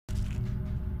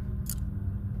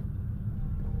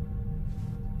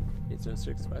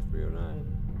776-5309.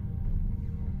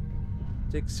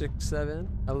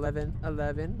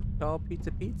 667-1111. Call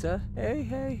Pizza Pizza. Hey,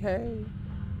 hey, hey.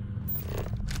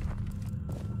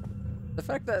 The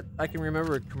fact that I can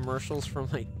remember commercials from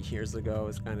like years ago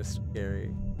is kind of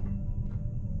scary.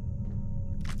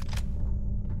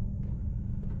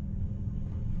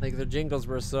 Like their jingles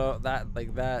were so that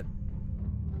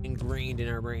ingrained in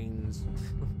our brains.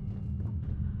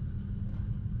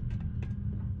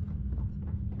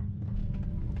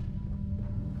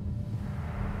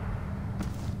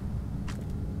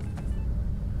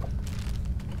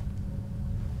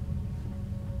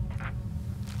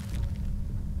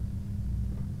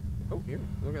 Oh, here,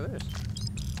 look at this.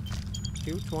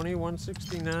 220,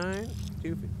 169,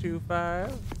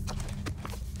 225,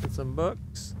 and some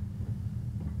books.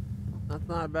 That's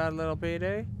not a bad little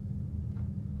payday.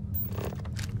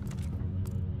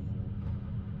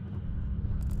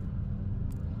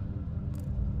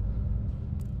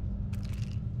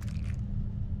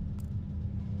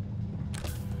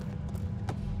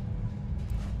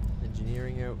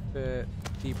 Engineering outfit,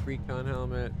 deep recon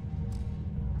helmet,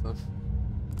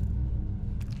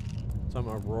 some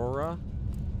Aurora.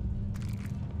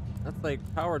 That's like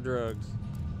power drugs.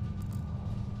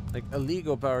 Like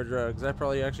illegal power drugs. I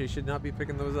probably actually should not be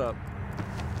picking those up.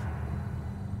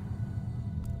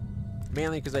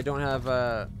 Mainly because I don't have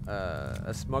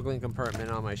a smuggling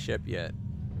compartment on my ship yet.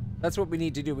 That's what we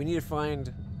need to do. We need to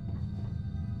find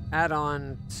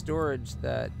add-on storage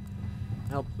that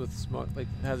helps with like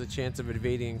has a chance of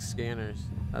evading scanners.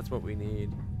 That's what we need.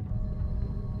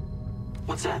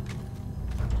 What's that?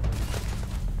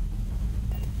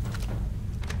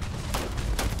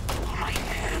 My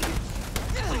hand.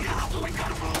 We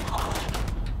gotta move on.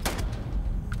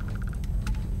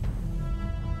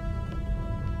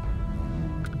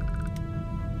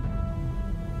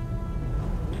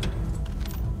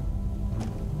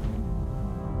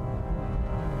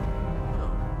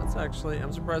 Oh, that's actually,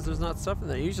 I'm surprised there's not stuff in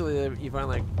there. Usually you find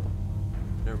like,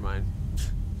 never mind.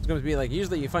 It's going to be like,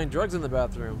 usually you find drugs in the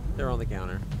bathroom. They're on the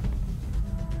counter.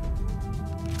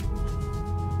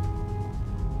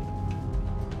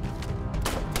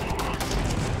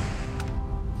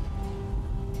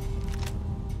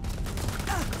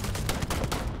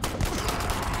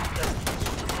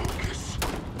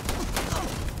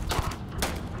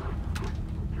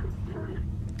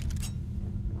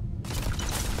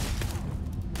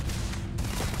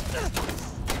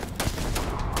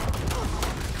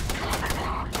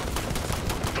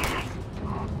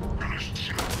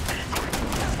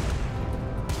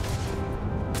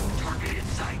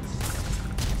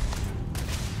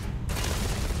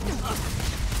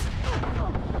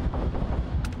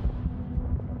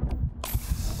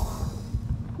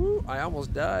 I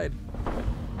almost died.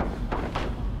 I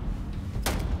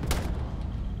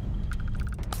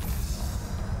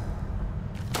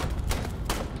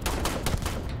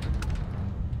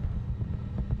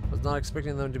was not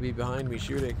expecting them to be behind me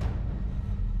shooting.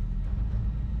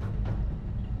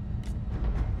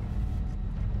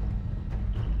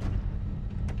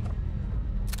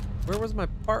 Where was my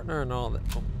partner and all that?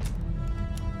 Oh.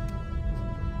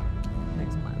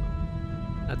 Thanks, Milo.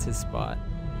 That's his spot.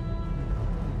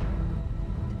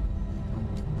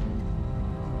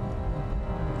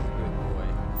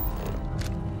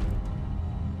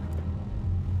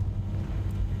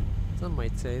 Some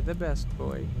might say the best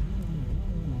boy.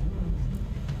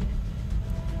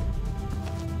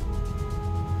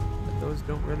 But those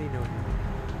don't really know him.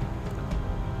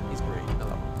 He's great. I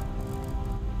love him.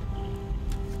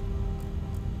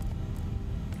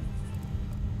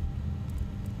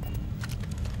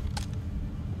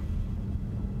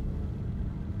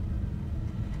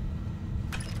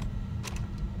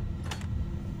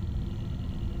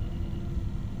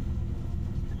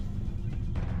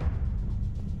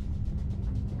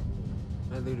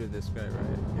 I looted this guy,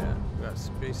 right? Yeah. We got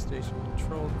space station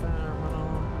control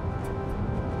terminal.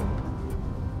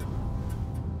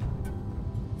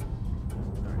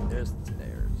 Alright, there's the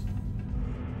stairs.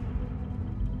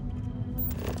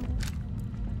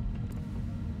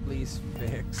 Please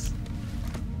fix.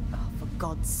 Oh, for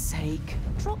God's sake.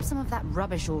 Drop some of that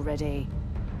rubbish already.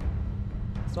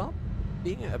 Stop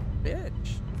being a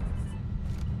bitch.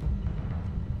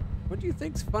 What do you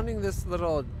think's funding this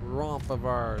little romp of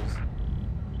ours?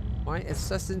 Why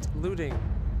incessant looting?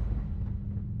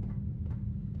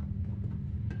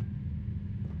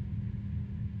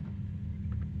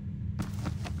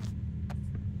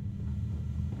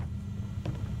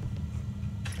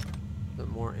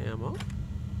 Some more ammo.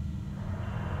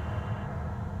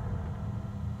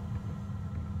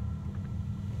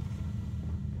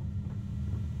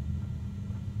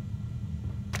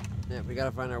 Yeah, we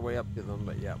gotta find our way up to them,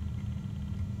 but yeah.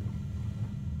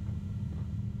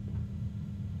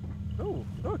 Oh,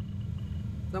 look!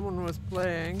 Someone was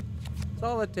playing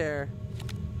solitaire.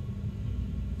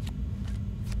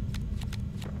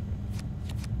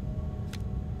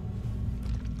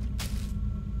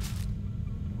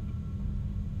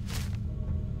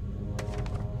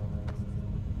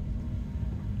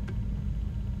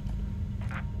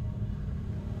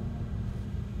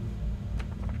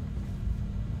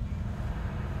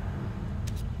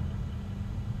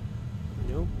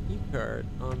 No key card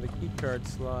on the key card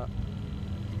slot.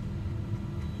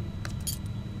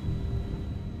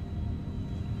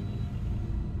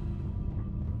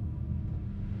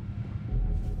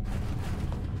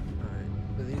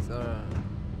 So these are,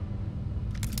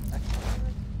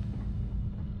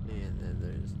 and then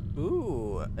there's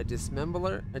a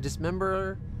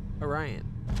dismemberer Orion.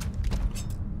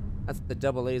 That's the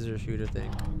double laser shooter thing.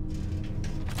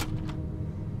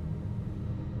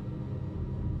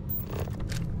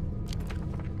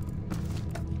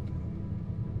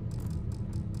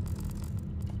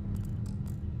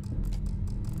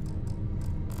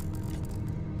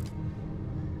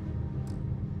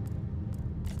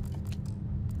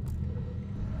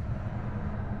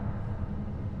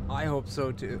 I hope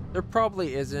so too. There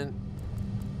probably isn't,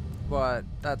 but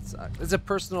it's a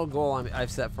personal goal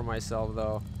I've set for myself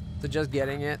though. So just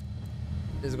getting it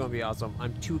is going to be awesome.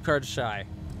 I'm 2 cards shy.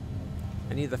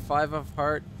 I need the 5 of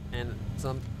heart and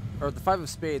the 5 of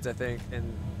spades, I think,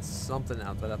 and something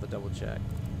else. I'd have to double check.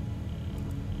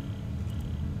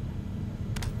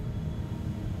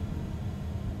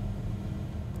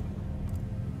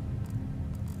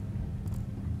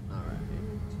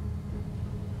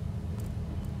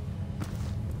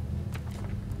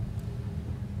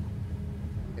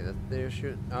 They're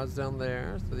shooting. I was down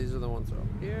there, so these are the ones up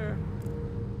here.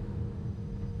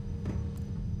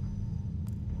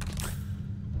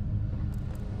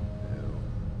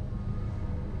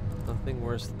 Nothing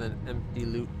worse than empty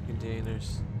loot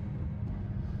containers.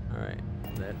 Alright,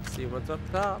 let's see what's up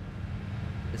top.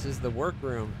 This is the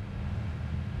workroom.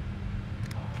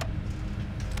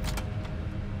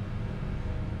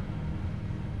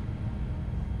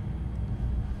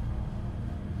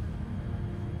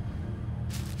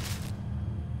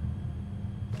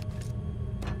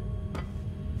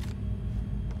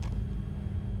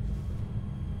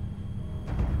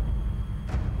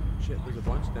 There's a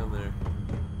bunch down there.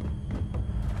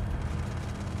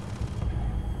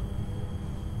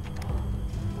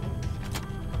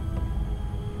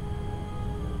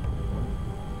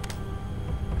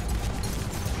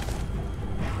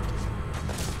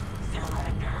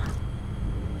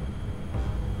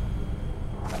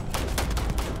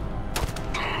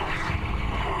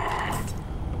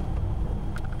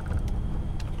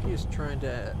 He's trying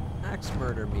to axe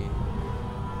murder me.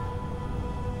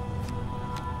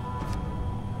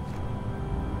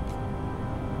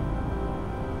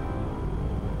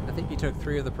 I think he took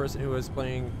 3 of the person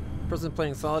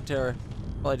playing solitaire.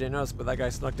 Probably didn't notice, but that guy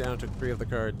snuck down and took 3 of the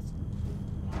cards.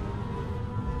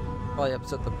 Probably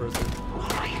upset the person.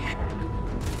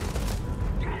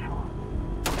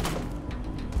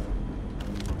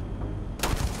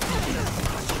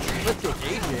 Let's go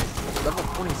agent, level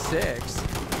 26.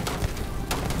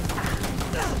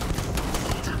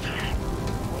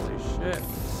 Holy shit.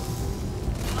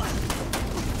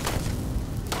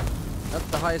 That's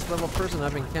the highest level person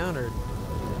I've encountered.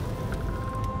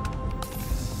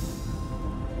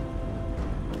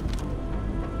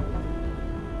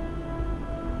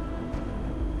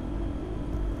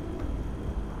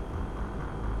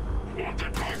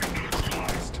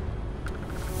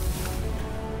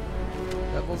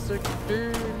 Level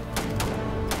 16.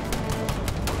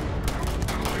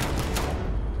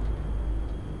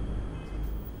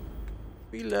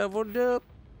 We leveled up.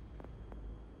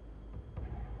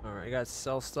 Alright, I gotta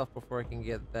sell stuff before I can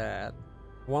get that.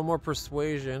 One more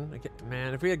persuasion. Okay,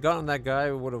 man, if we had gotten that guy,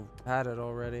 we would have had it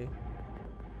already.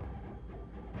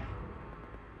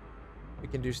 We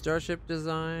can do starship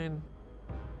design,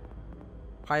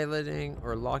 piloting,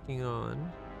 or locking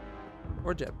on,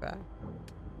 or jetpack.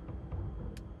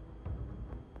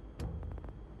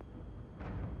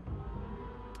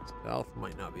 Stealth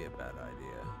might not be a bad idea.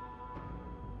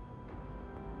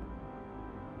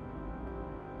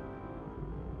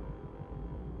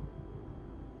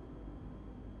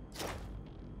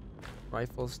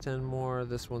 Rifles 10 more.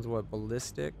 This one's what?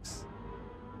 Ballistics?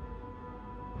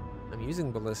 I'm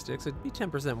using ballistics. It'd be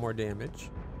 10% more damage.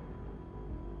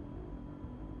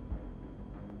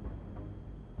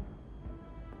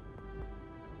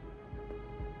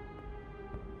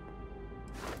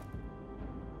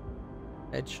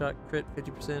 Headshot crit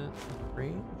 50%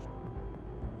 range.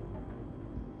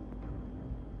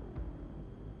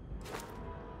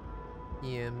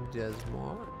 EM does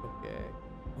more. Okay.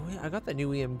 Oh yeah, I got that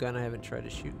new EM gun I haven't tried to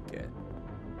shoot yet.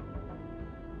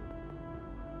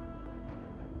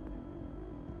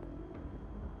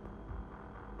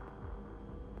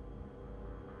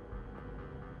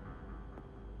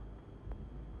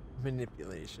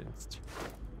 Manipulations.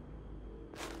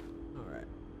 Alright.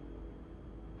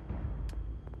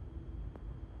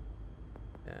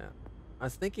 Yeah. I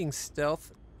was thinking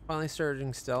stealth. Finally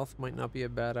starting stealth might not be a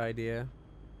bad idea.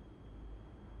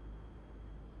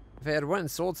 If I had went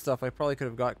and sold stuff, I probably could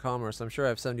have got commerce. I'm sure I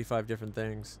have 75 different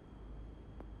things.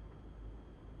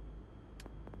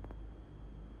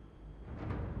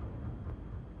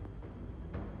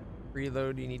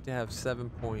 Reload, you need to have 7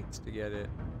 points to get it.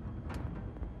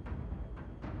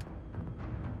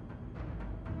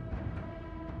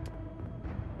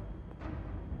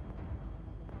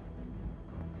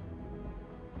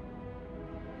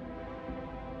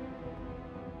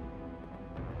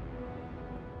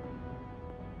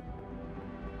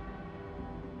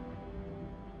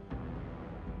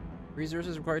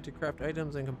 Resources required to craft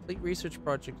items and complete research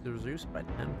projects is reduced by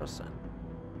 10%.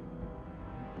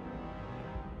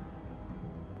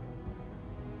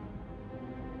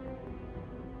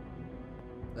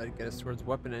 That'd get us towards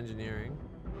weapon engineering.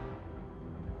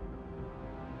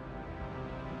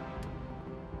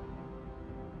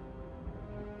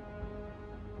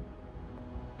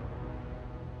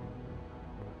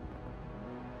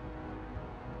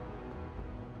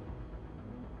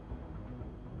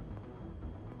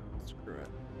 Screw it.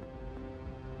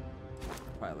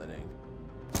 Piloting.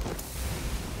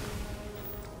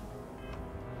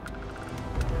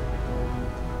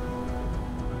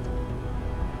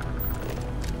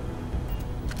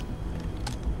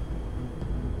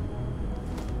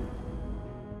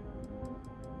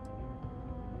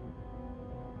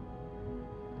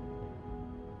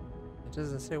 It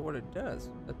doesn't say what it does.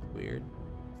 That's weird.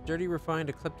 Sturdy, refined,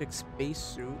 ecliptic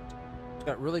spacesuit. It's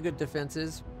got really good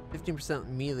defenses. 15%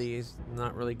 melee is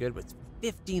not really good, but it's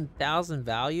 15,000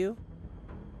 value?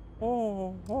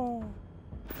 Oh. Do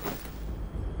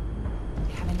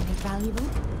you have anything valuable?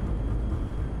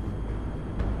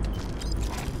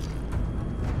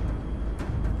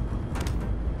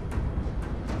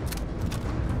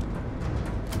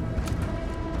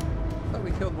 I thought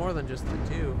we killed more than just the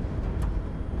two.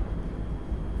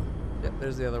 Yep,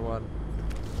 there's the other one.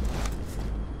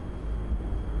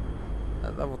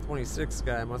 That level 26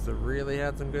 guy must have really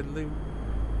had some good loot.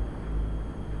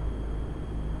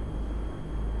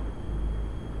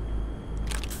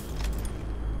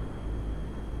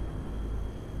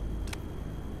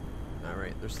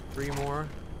 Alright, there's 3 more.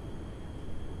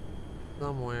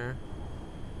 Somewhere.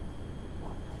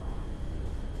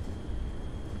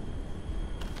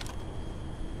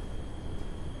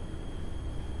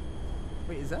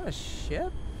 Wait, is that a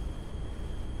ship?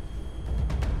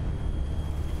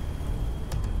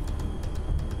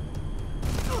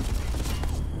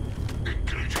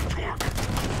 Engaging torque.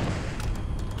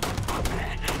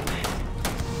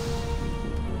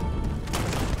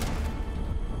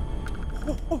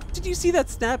 Oh, did you see that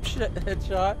snapshot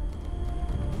headshot?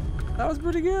 That was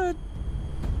pretty good.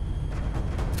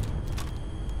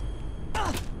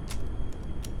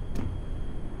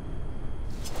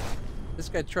 This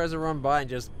guy tries to run by and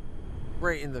just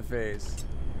right in the face.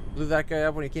 Blew that guy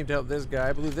up when he came to help this guy.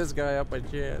 I blew this guy up by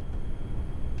chance.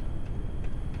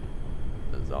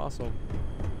 That was awesome.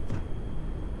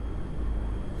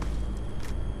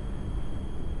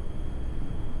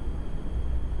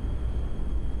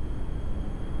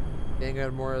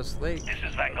 Vanguard Moira Slate. This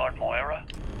is Vanguard Moira.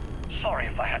 Sorry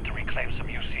if I had to reclaim some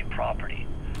UC property,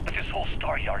 but this whole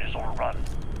star yard is overrun.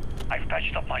 I've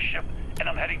patched up my ship, and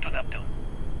I'm heading to Neptune.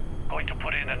 Going to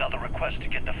put in another request to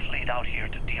get the fleet out here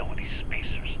to deal with these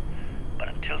spacers. But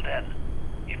until then,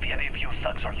 if any of you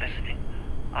thugs are listening,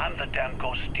 I'm the damn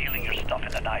ghost stealing your stuff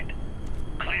in the night.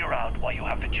 Clear out while you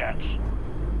have the chance.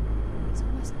 It's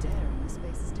almost daring the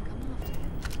spacers to come after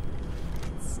him.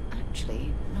 It's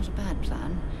actually not a bad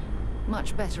plan.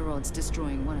 Much better odds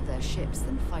destroying one of their ships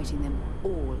than fighting them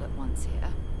all at once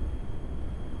here.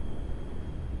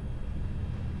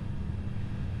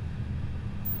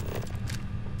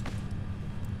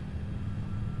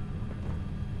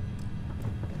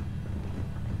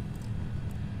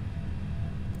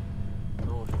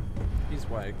 Oh, he's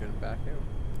why I couldn't back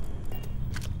out.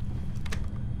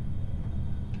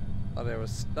 Thought I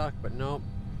was stuck, but nope.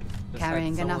 Just had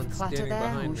Carrying enough someone clutter standing there,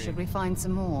 behind or me. should we find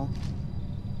some more?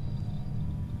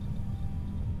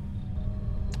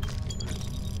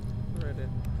 Read it.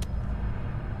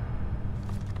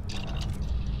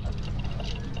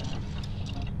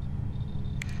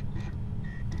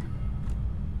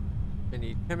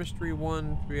 chemistry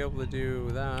 1 to be able to do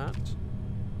that.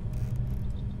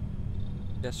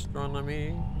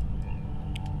 Astronomy.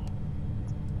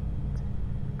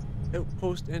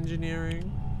 Outpost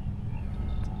engineering.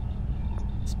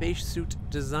 Spacesuit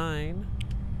design.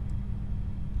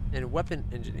 And weapon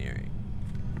engineering.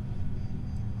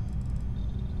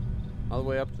 All the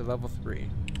way up to level 3.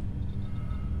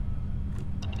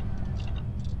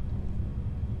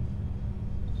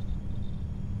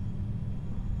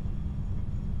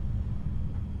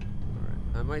 Alright,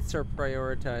 I might start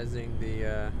prioritizing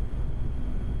the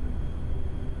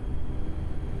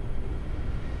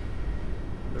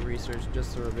research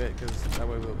just for a bit, because that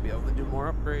way we'll be able to do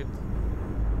more upgrades.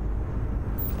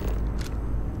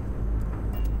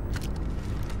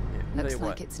 Yeah, Looks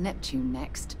like it's Neptune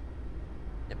next.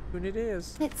 Neptune it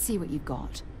is. Let's see what you've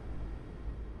got.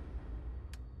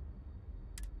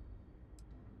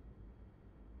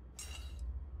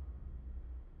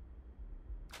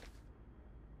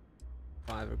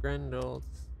 Five of Grendel,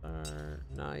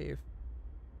 knife.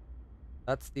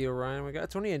 That's the Orion we got.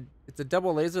 It's only it's a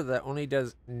double laser that only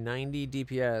does 90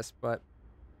 DPS, but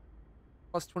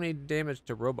plus 20 damage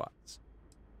to robots.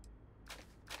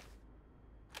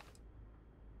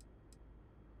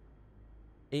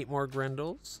 Eight more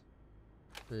Grendels.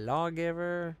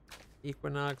 Lawgiver,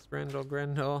 Equinox,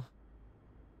 Grendel.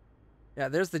 Yeah,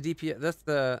 there's the DPS. That's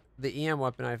the EM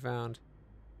weapon I found.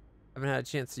 Haven't had a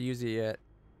chance to use it yet.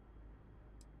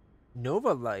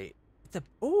 Nova Light. It's a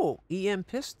EM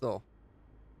pistol.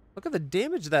 Look at the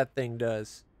damage that thing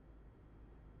does.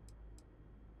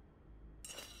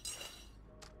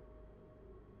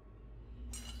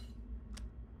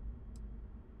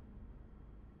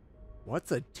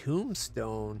 What's a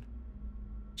tombstone?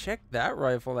 Check that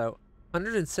rifle out.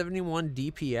 171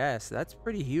 DPS. That's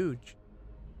pretty huge.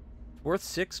 It's worth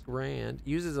 $6 grand.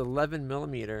 Uses 11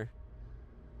 millimeter.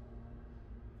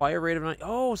 Fire rate of 9.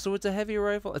 Oh, so it's a heavy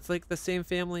rifle. It's like the same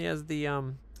family as the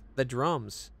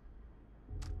drums.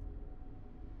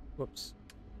 Whoops.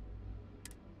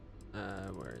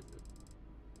 Where is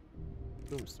it?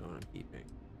 Tombstone I'm keeping.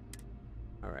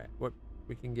 Alright, what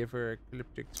we can give her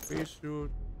ecliptic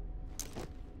spacesuit.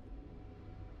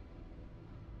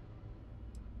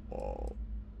 Whoa.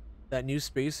 That new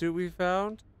spacesuit we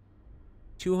found?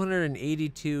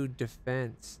 282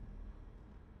 defense.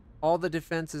 All the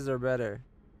defenses are better.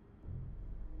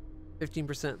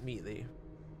 15% melee.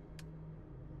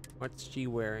 What's she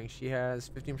wearing? She has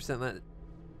 15% less.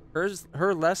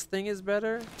 Her less thing is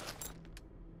better,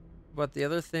 but the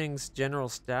other thing's general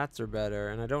stats are better,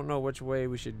 and I don't know which way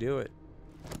we should do it.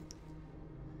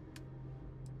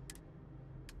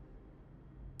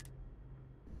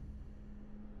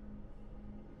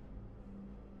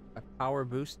 A power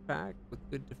boost pack with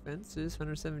good defenses,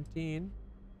 117.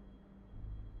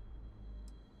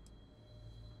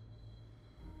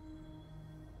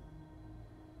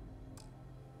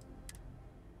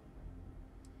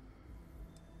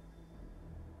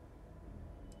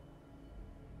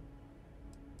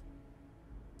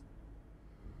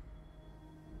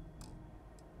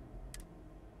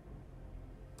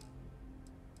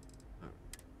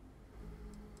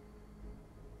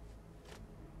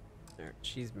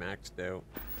 She's maxed out,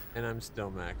 and I'm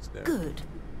still maxed out. Good.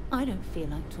 I don't feel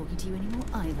like talking to you anymore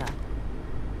either.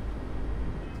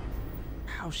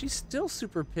 Wow, she's still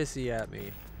super pissy at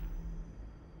me.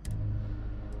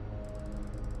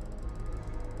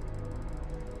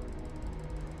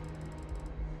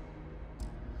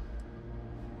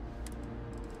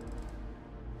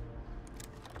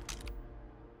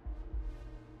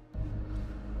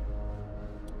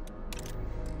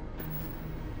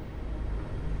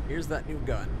 Here's that new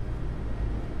gun.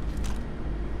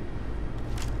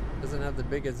 Doesn't have the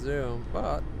biggest zoom,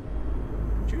 but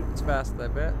shoots fast, I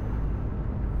bet.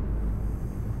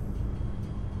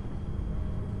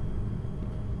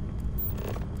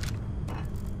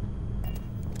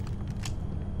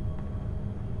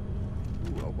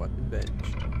 Ooh, a weapon bench.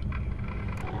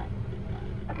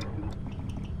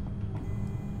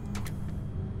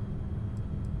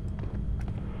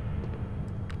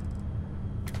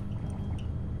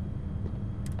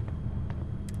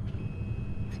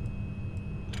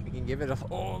 Give it a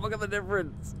look at the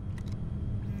difference.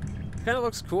 Kind of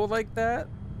looks cool like that,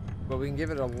 but we can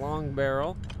give it a long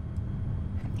barrel.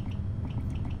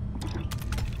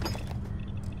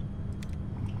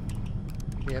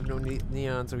 We have no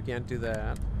neon, so we can't do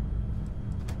that.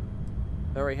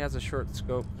 It already has a short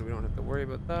scope, so we don't have to worry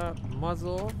about that.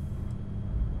 Muzzle.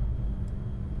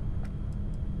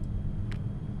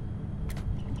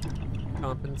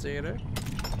 Compensator.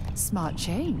 Smart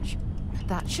change.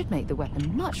 That should make the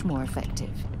weapon much more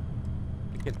effective.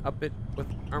 We can up it with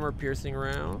armor-piercing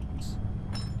rounds.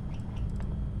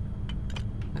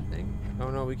 I think.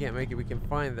 Oh no, we can't make it. We can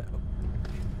find that.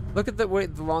 Look at the way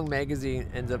the long magazine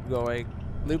ends up going.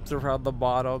 Loops around the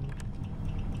bottom.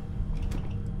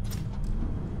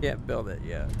 Can't build it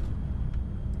yet.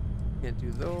 Can't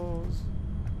do those.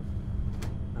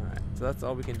 Alright, so that's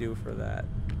all we can do for that.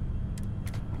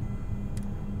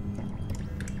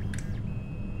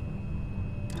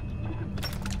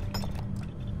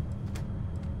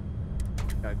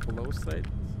 Got glow sights.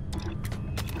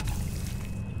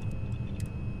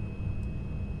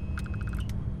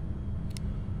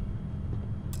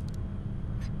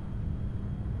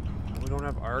 We don't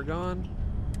have argon.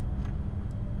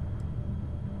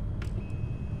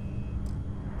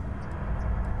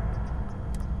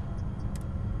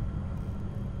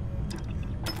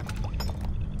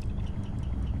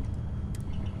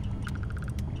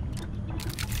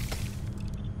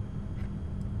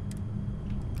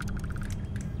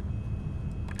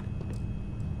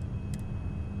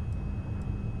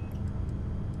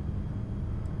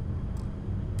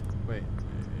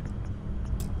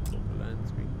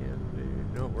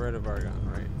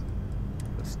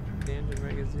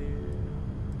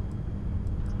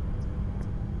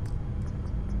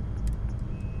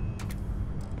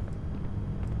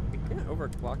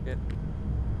 Overclock it.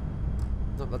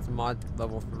 No, that's mod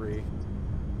level 3.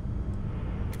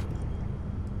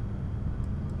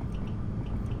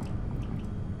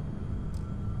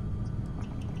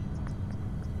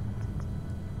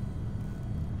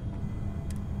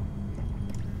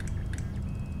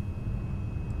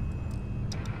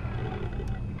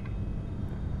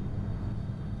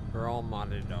 We're all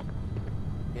modded up.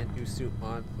 Can't do suit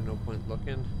mods, so no point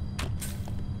looking.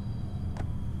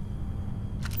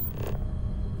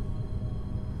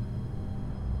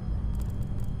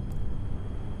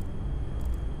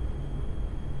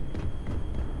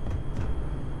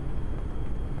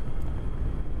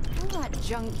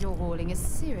 Junk you're hauling is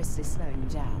seriously slowing you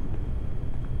down.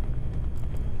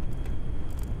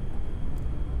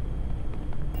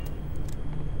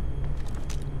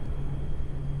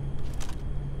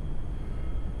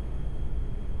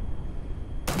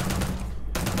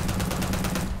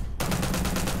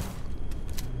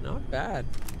 Not bad.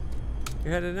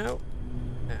 You're heading out?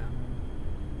 Yeah.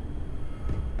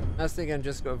 I was thinking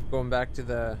just going back to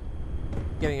the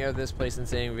getting out of this place and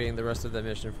saving the rest of the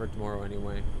mission for tomorrow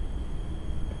anyway.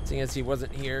 Seeing as he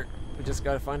wasn't here, we just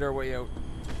gotta find our way out.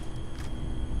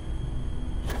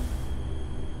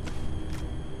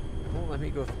 Won't let me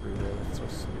go through there, that's so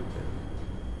stupid.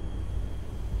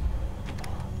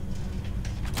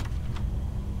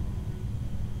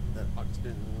 That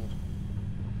oxygen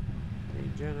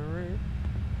regenerate.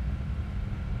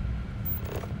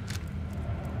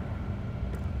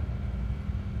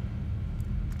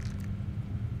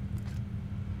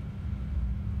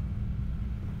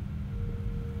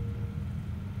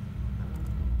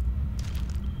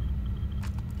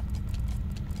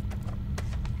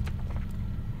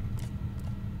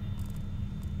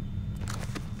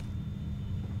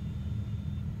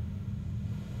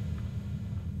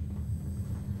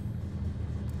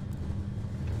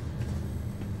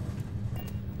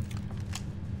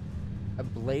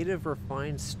 Blade of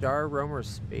refined star roamer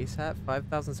space hat,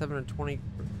 5,720.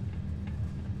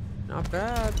 Not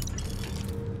bad.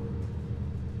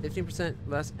 15%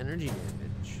 less energy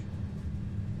damage.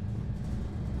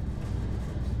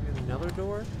 Another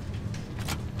door?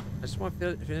 I just want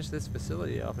to finish this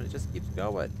facility off and it just keeps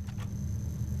going.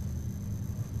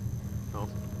 Oh,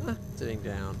 sitting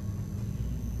down.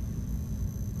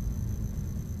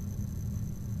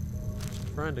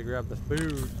 Trying to grab the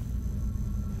food.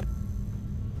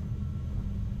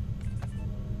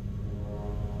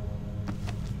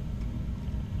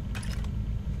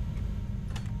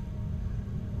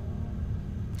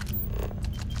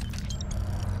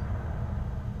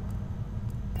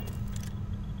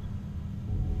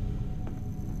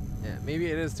 Maybe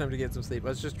it is time to get some sleep. I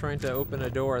was just trying to open a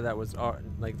door that was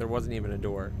like there wasn't even a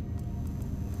door.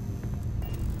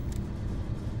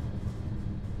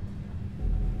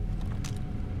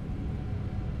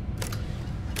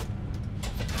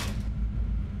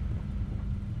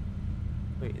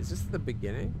 Wait, is this the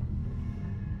beginning?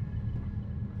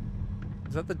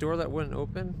 Is that the door that wouldn't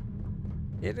open?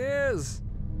 It is!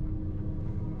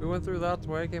 We went through that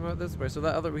way, came out this way. So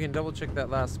that other, we can double check that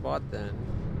last spot then.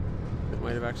 It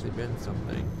might have actually been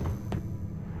something.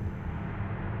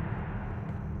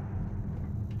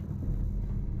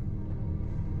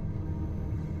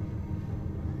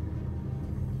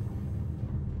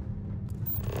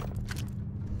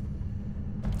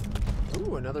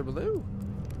 Ooh, another blue.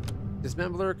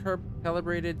 Dismembler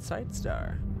calibrated side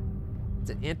star. It's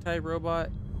an anti-robot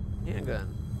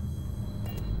handgun.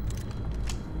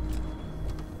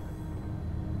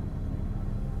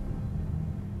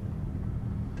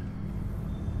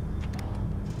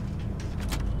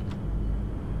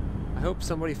 I hope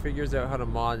somebody figures out how to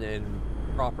mod in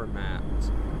proper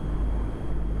maps.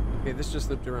 Okay, this just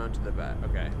looped around to the back.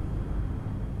 Okay.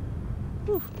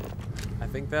 Whew. I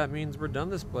think that means we're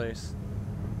done this place.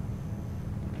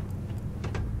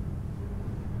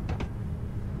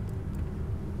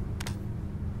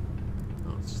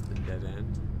 Oh, it's just a dead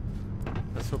end.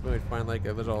 I was hoping we'd find like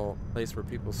a little place where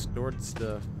people stored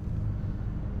stuff.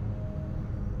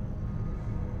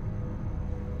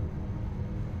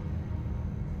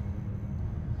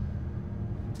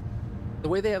 The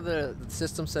way they have the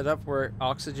system set up where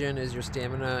oxygen is your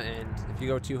stamina, and if you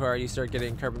go too hard, you start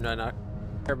getting carbon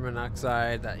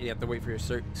monoxide that you have to wait for your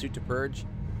suit to purge.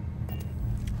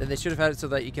 Then they should have had it so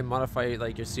that you can modify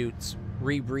like your suit's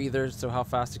rebreathers, so how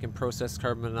fast it can process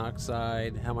carbon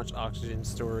monoxide, how much oxygen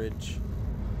storage,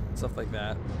 stuff like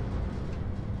that.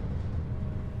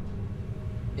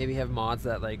 Maybe have mods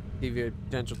that like give you a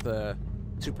potential to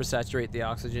supersaturate the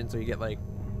oxygen, so you get like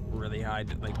really high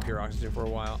like pure oxygen for a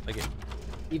while. Like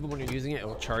even when you're using it, it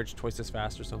will charge twice as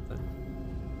fast or something.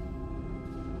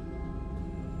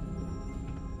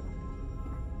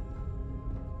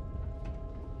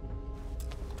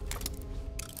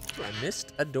 Ooh, I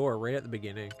missed a door right at the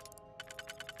beginning.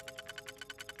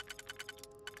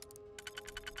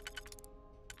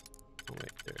 Oh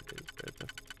wait, there it is. There's the...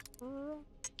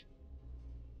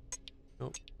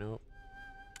 Nope, nope.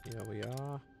 Here we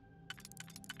are.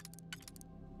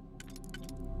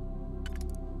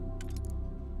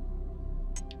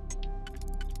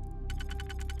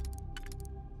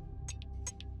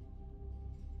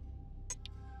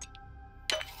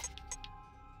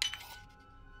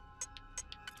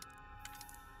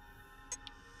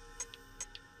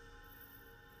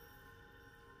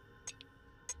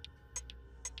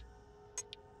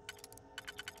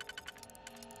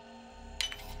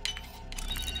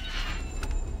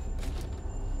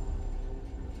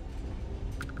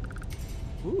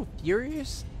 Ooh,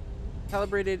 Furious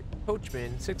calibrated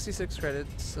coachman, 66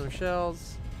 credits, some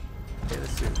shells, and a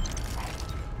suit.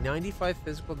 95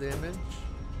 physical damage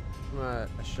from a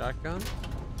shotgun.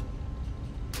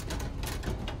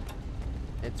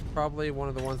 It's probably one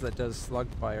of the ones that does slug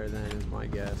fire then, is my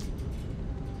guess.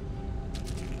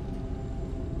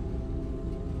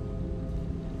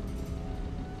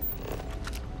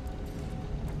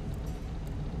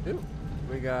 Ooh,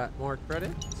 we got more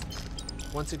credits.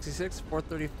 166,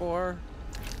 434.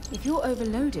 If you're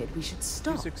overloaded, we should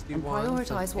stop and 261,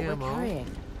 prioritize what ammo. we're carrying.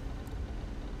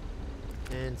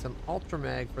 And some Ultra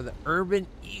Mag for the Urban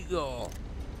Eagle.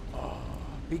 Oh,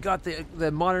 we got the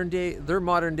modern day, their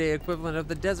modern day equivalent of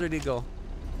the Desert Eagle.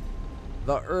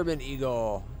 The Urban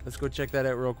Eagle. Let's go check that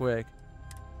out real quick.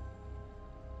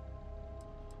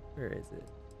 Where is it?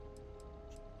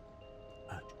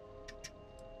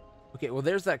 Okay, well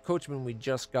there's that coachman we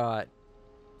just got.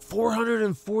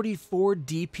 444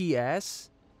 DPS.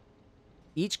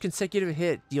 Each consecutive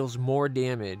hit deals more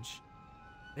damage.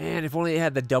 Man, if only it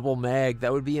had the double mag,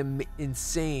 that would be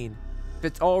insane. If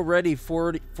it's already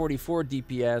 44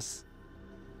 DPS,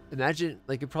 imagine,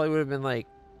 like, it probably would have been like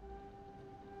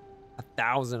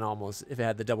 1,000 almost if it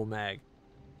had the double mag.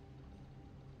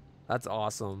 That's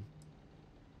awesome.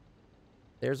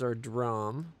 There's our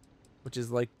drum, which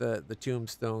is like the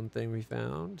tombstone thing we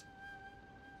found.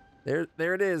 There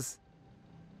it is.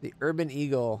 The Urban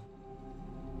Eagle.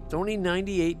 It's only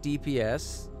 98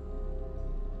 DPS.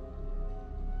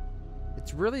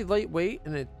 It's really lightweight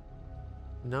and a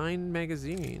 9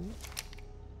 magazine.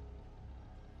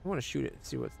 I want to shoot it and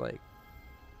see what it's like.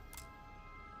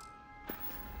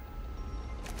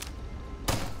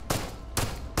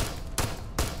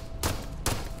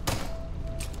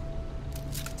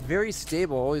 It's very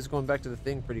stable, always going back to the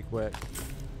thing pretty quick.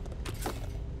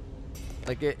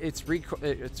 Like its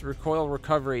recoil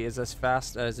recovery is as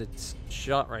fast as it's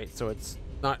shot right, so it's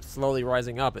not slowly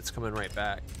rising up, it's coming right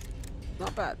back.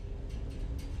 Not bad.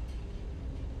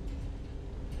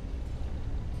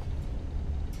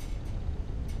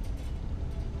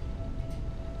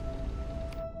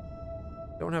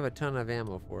 Don't have a ton of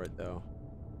ammo for it though.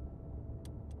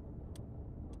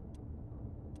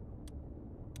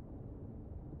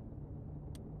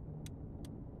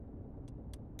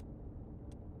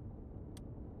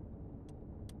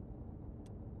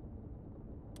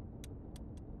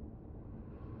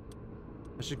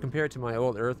 I should compare it to my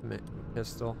old Earth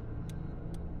pistol.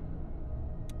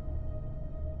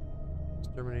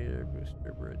 Exterminator,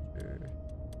 booster, bridger.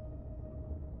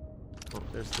 Oh,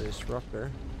 there's the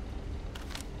disruptor.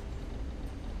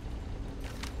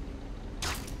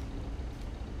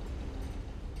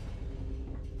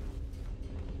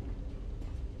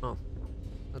 Oh,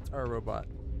 that's our robot.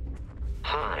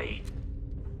 Hi.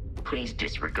 Please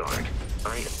disregard.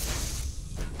 I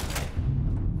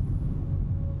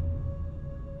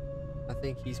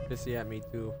think he's pissy at me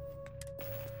too.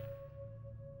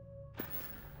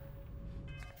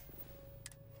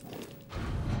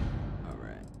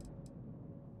 Alright.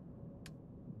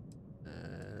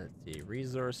 Let's see.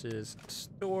 Resources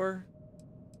store.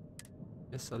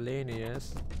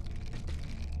 Miscellaneous.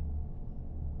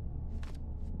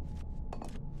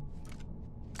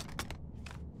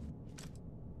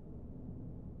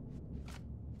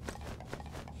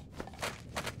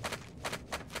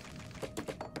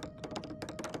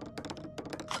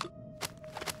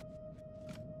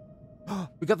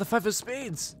 We got the 5 of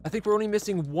spades! I think we're only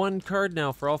missing 1 card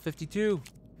now for all 52.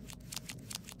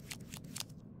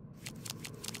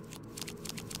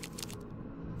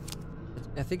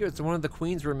 I think it's one of the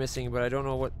queens we're missing, but I don't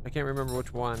know what. I can't remember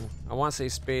which one. I want to say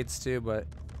spades too, but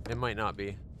it might not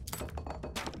be.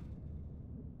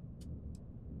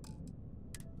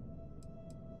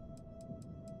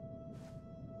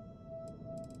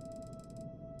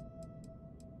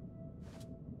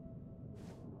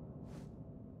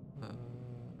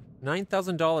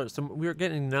 $9,000. So we were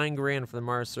getting $9 grand for the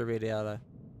Mars survey data,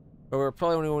 but we're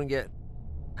probably only going to get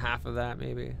half of that,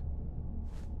 maybe.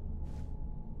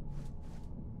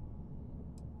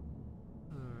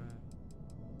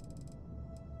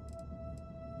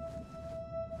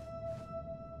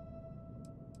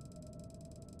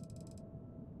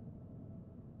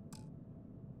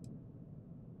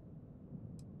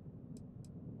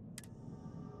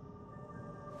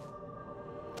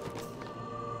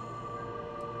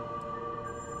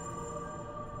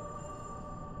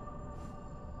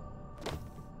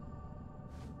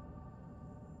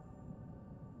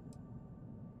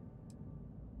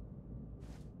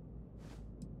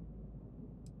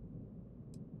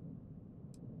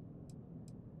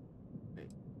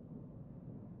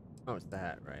 Oh, it's the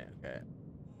hat, right? Okay.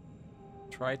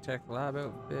 Tritech lab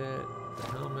outfit, the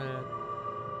helmet,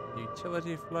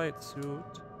 utility flight suit,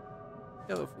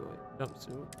 yellow fluid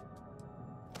jumpsuit.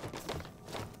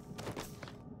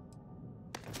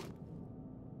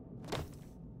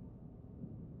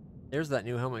 There's that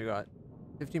new helmet we got.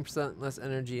 15% less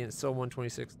energy and still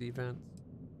 126 defense.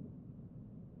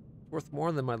 Worth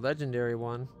more than my legendary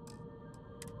one.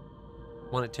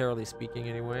 Monetarily speaking,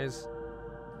 anyways.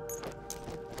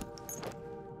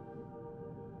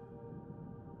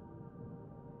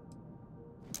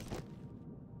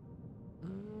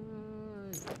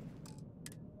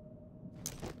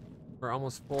 We're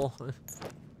almost full.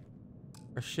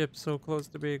 Our ship's so close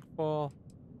to being full.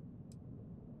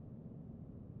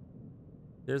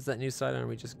 There's that new sidearm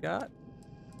we just got.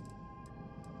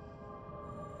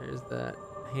 There's that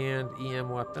hand EM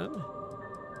weapon.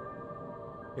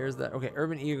 Here's that. Okay,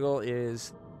 Urban Eagle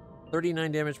is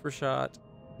 39 damage per shot,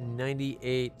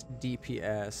 98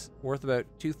 DPS, worth about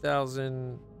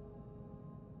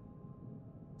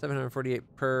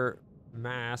 2,748 per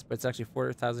mass, but it's actually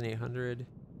 4,800.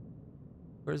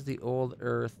 Where's the old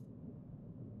Earth?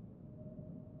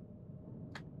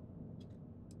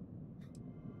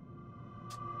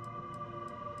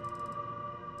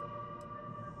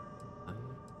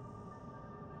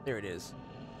 There it is.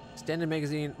 Standard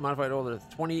magazine, modified old Earth,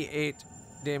 28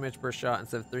 damage per shot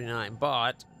instead of 39,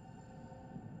 but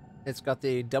it's got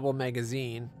the double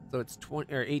magazine, so it's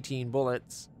 20 or 18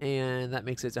 bullets, and that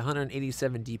makes it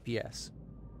 187 DPS.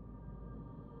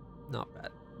 Not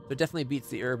bad. So it definitely beats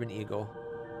the Urban Eagle.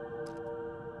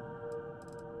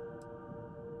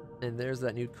 And there's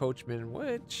that new Coachman,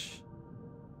 which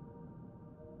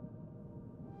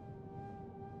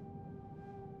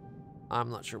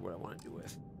I'm not sure what I want to do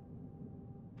with.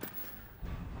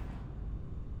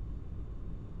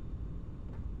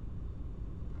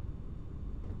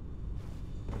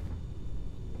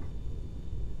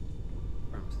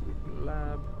 Pharmaceutical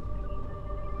lab.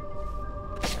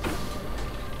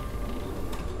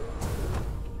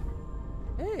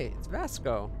 Hey, it's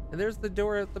Vasco. And there's the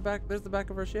door at the back. There's the back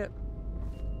of our ship.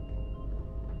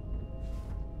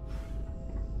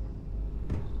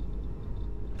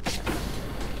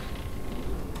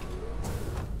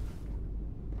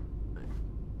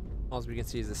 All we can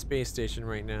see is the space station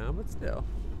right now, but still.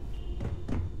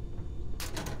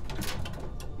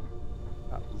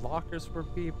 Got lockers for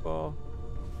people.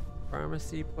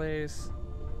 Pharmacy place.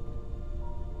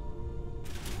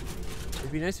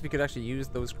 It'd be nice if you could actually use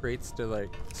those crates to like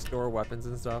store weapons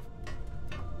and stuff.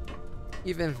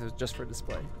 Even if it was just for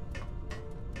display.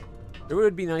 It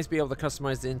would be nice to be able to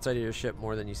customize the inside of your ship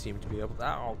more than you seem to be able to.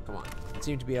 Oh, come on.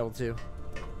 Seem to be able to.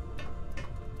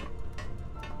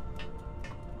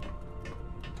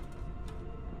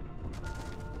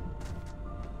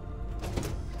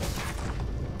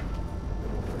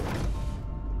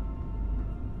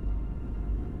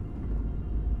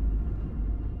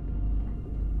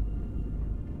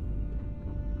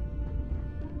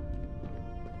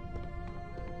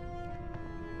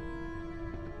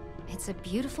 It's a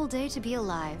beautiful day to be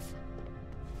alive.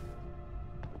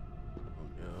 Oh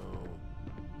no.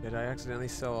 Did I accidentally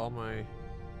sell all my... You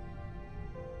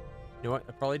know what?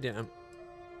 I probably didn't.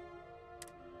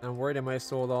 I'm worried I might have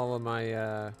sold all of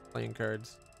my playing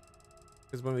cards.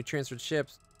 Because when we transferred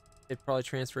ships, it probably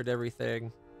transferred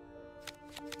everything.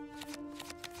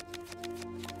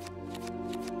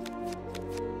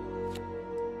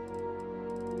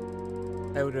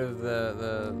 Out of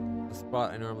the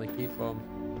spot I normally keep them.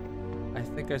 I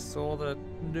think I sold a...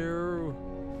 No.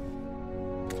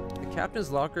 The captain's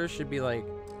locker should be like...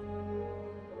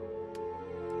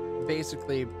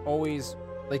 basically always...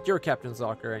 like your captain's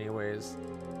locker anyways.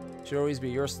 Should always be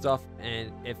your stuff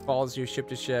and it follows you ship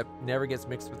to ship. Never gets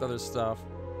mixed with other stuff.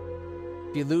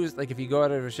 If you lose... like if you go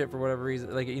out of a ship for whatever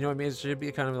reason... like, you know what I mean? It should be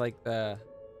kind of like the...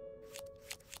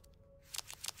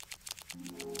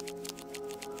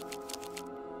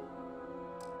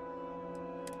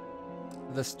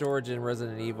 the storage in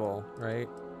Resident Evil, right?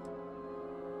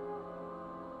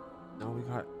 No, we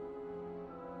got...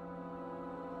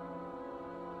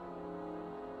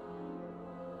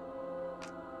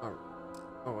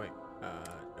 oh wait,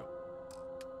 no.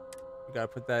 We gotta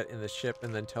put that in the ship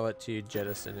and then tell it to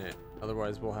jettison it.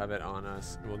 Otherwise we'll have it on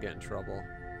us and we'll get in trouble.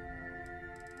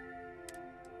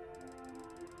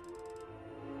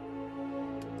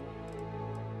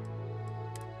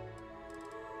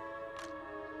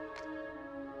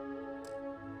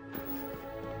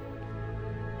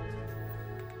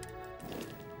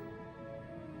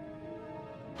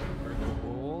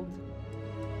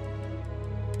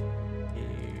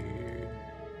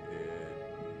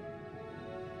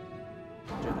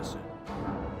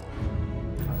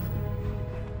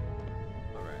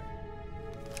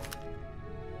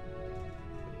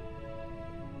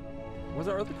 Was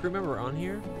our other crew member on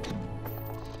here?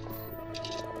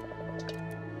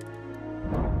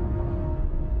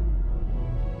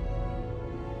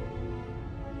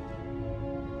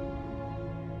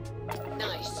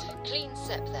 Nice. Clean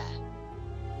sip there.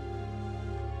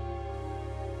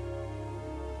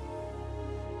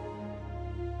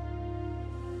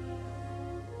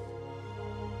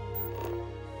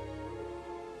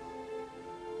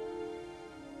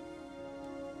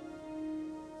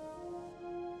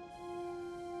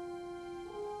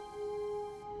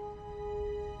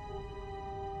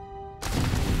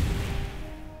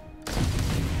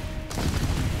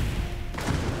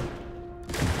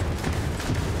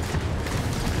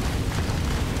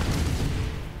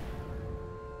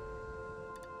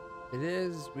 It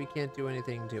is. We can't do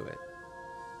anything to it.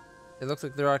 It looks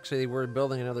like we're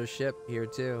building another ship here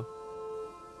too.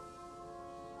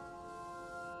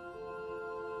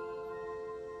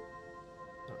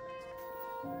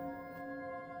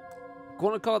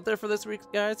 Going to call it there for this week,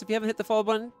 guys. If you haven't hit the follow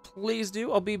button, please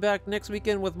do. I'll be back next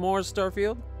weekend with more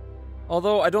Starfield.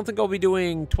 Although I don't think I'll be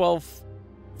doing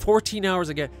 14 hours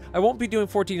again. I won't be doing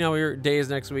 14-hour days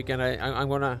next weekend. I'm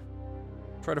going to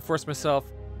try to force myself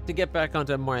to get back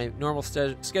onto my normal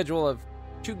schedule of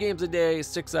 2 games a day,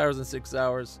 6 hours and 6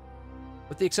 hours.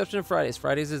 With the exception of Fridays.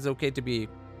 Fridays is okay to be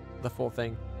the full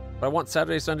thing. But I want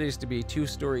Saturdays, Sundays to be 2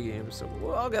 story games. So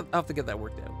I'll have to get that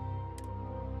worked out.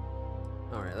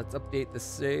 Alright, let's update the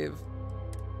save.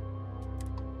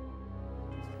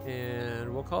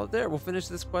 And we'll call it there. We'll finish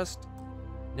this quest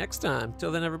next time.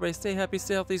 Till then, everybody stay happy,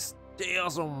 stay healthy, stay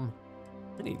awesome.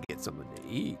 I need to get something to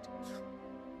eat.